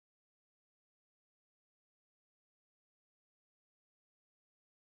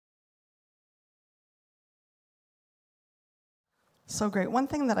So great. One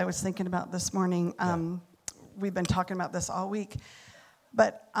thing that I was thinking about this morning, we've been talking about this all week,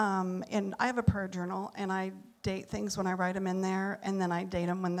 but and I have a prayer journal, and I date things when I write them in there, and then I date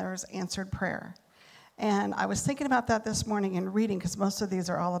them when there's answered prayer. And I was thinking about that this morning and reading, because most of these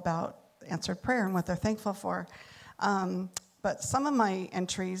are all about answered prayer and what they're thankful for. But some of my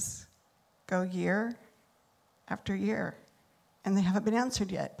entries go year after year, and they haven't been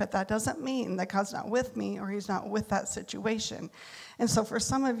answered yet. But that doesn't mean that God's not with me or he's not with that situation. And so for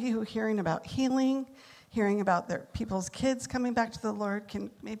some of you hearing about healing, hearing about their people's kids coming back to the Lord can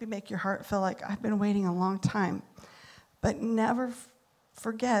maybe make your heart feel like, I've been waiting a long time. But never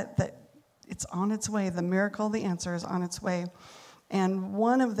forget that it's on its way. The miracle, the answer is on its way. And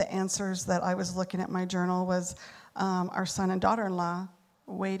one of the answers that I was looking at my journal was our son and daughter-in-law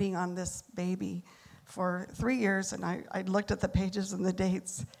waiting on this baby for 3 years. And I looked at the pages and the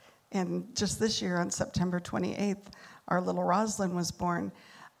dates. And just this year on September 28th, our little Roslyn was born.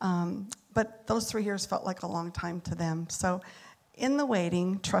 But those 3 years felt like a long time to them. So in the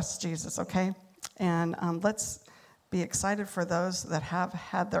waiting, trust Jesus, okay? And let's be excited for those that have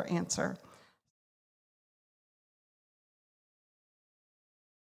had their answer.